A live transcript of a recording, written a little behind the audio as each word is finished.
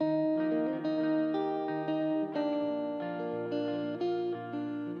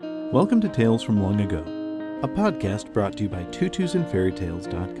Welcome to Tales from Long Ago, a podcast brought to you by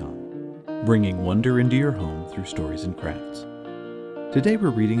tutusandfairytales.com, bringing wonder into your home through stories and crafts. Today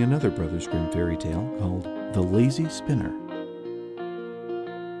we're reading another Brothers Grimm fairy tale called The Lazy Spinner.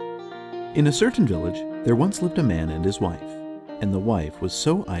 In a certain village, there once lived a man and his wife, and the wife was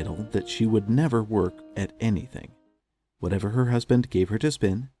so idle that she would never work at anything. Whatever her husband gave her to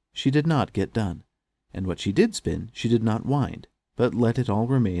spin, she did not get done, and what she did spin, she did not wind, but let it all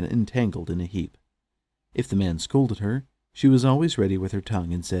remain entangled in a heap. If the man scolded her, she was always ready with her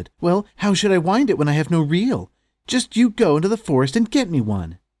tongue and said, "Well, how should I wind it when I have no reel? Just you go into the forest and get me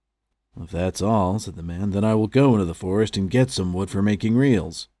one." "If that's all," said the man, "then I will go into the forest and get some wood for making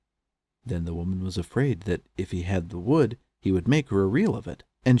reels." Then the woman was afraid that if he had the wood, he would make her a reel of it,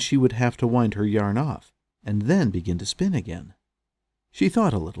 and she would have to wind her yarn off, and then begin to spin again. She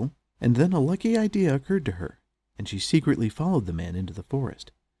thought a little, and then a lucky idea occurred to her, and she secretly followed the man into the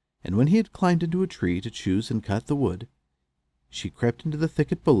forest, and when he had climbed into a tree to choose and cut the wood, she crept into the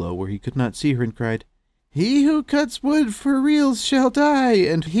thicket below where he could not see her and cried, "He who cuts wood for reels shall die,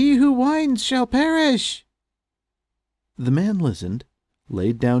 and he who winds shall perish." The man listened,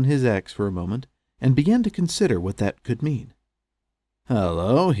 laid down his axe for a moment, and began to consider what that could mean.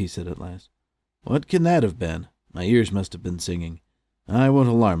 "Hello," he said at last. "What can that have been? My ears must have been singing. I won't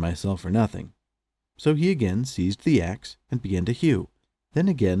alarm myself for nothing." So he again seized the axe and began to hew. Then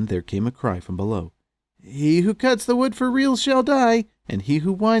again there came a cry from below, "He who cuts the wood for reels shall die, and he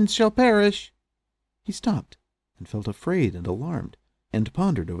who winds shall perish." He stopped and felt afraid and alarmed, and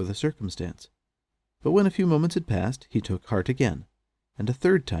pondered over the circumstance. But when a few moments had passed, he took heart again, and a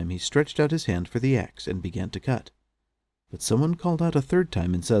third time he stretched out his hand for the axe and began to cut. But someone called out a third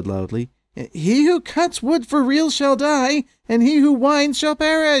time and said loudly, "He who cuts wood for reels shall die, and he who winds shall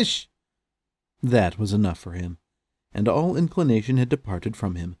perish." That was enough for him, and all inclination had departed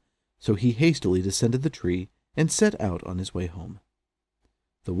from him, so he hastily descended the tree and set out on his way home.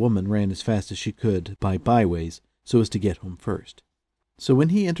 The woman ran as fast as she could by byways so as to get home first. So when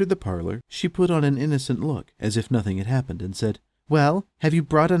he entered the parlor, she put on an innocent look, as if nothing had happened, and said, "Well, have you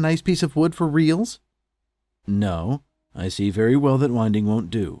brought a nice piece of wood for reels?" "No, I see very well that winding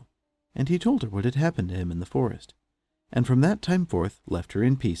won't do." And he told her what had happened to him in the forest, and from that time forth left her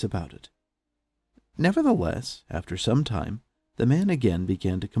in peace about it. Nevertheless, after some time, the man again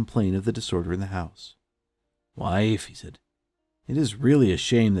began to complain of the disorder in the house. "Wife," he said, "it is really a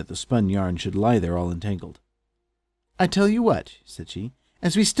shame that the spun yarn should lie there all entangled." "I tell you what," said she,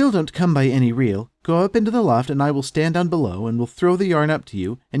 "as we still don't come by any reel, go up into the loft and I will stand down below and will throw the yarn up to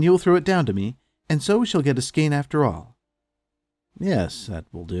you, and you will throw it down to me, and so we shall get a skein after all." "Yes,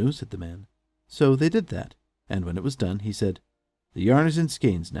 that will do," said the man. So they did that, and when it was done, he said, "The yarn is in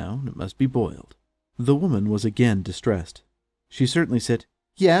skeins now, and it must be boiled." The woman was again distressed. She certainly said,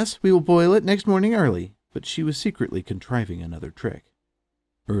 "Yes, we will boil it next morning early," but she was secretly contriving another trick.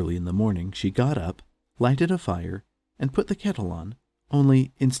 Early in the morning she got up, lighted a fire, and put the kettle on,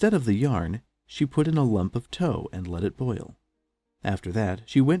 only instead of the yarn, she put in a lump of tow and let it boil. After that,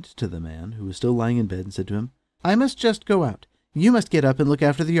 she went to the man, who was still lying in bed, and said to him, "I must just go out. You must get up and look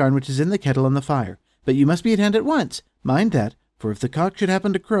after the yarn which is in the kettle on the fire, but you must be at hand at once. Mind that, for if the cock should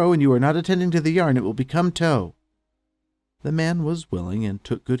happen to crow and you are not attending to the yarn, it will become tow." The man was willing and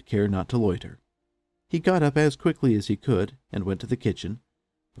took good care not to loiter. He got up as quickly as he could and went to the kitchen,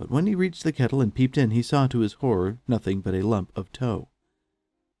 but when he reached the kettle and peeped in, he saw to his horror nothing but a lump of tow.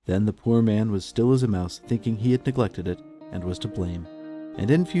 Then the poor man was still as a mouse, thinking he had neglected it and was to blame, and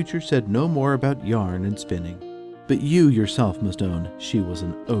in future said no more about yarn and spinning. But you yourself must own she was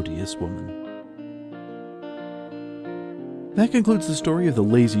an odious woman. That concludes the story of The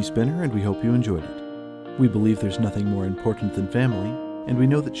Lazy Spinner, and we hope you enjoyed it. We believe there's nothing more important than family, and we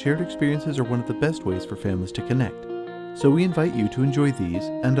know that shared experiences are one of the best ways for families to connect. So we invite you to enjoy these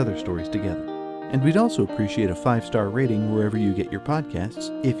and other stories together. And we'd also appreciate a 5-star rating wherever you get your podcasts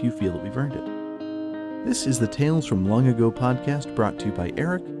if you feel that we've earned it. This is the Tales from Long Ago podcast, brought to you by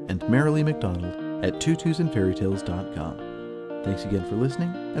Eric and Marilee McDonald at tutusandfairytales.com. Thanks again for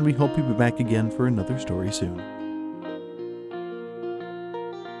listening, and we hope you'll be back again for another story soon.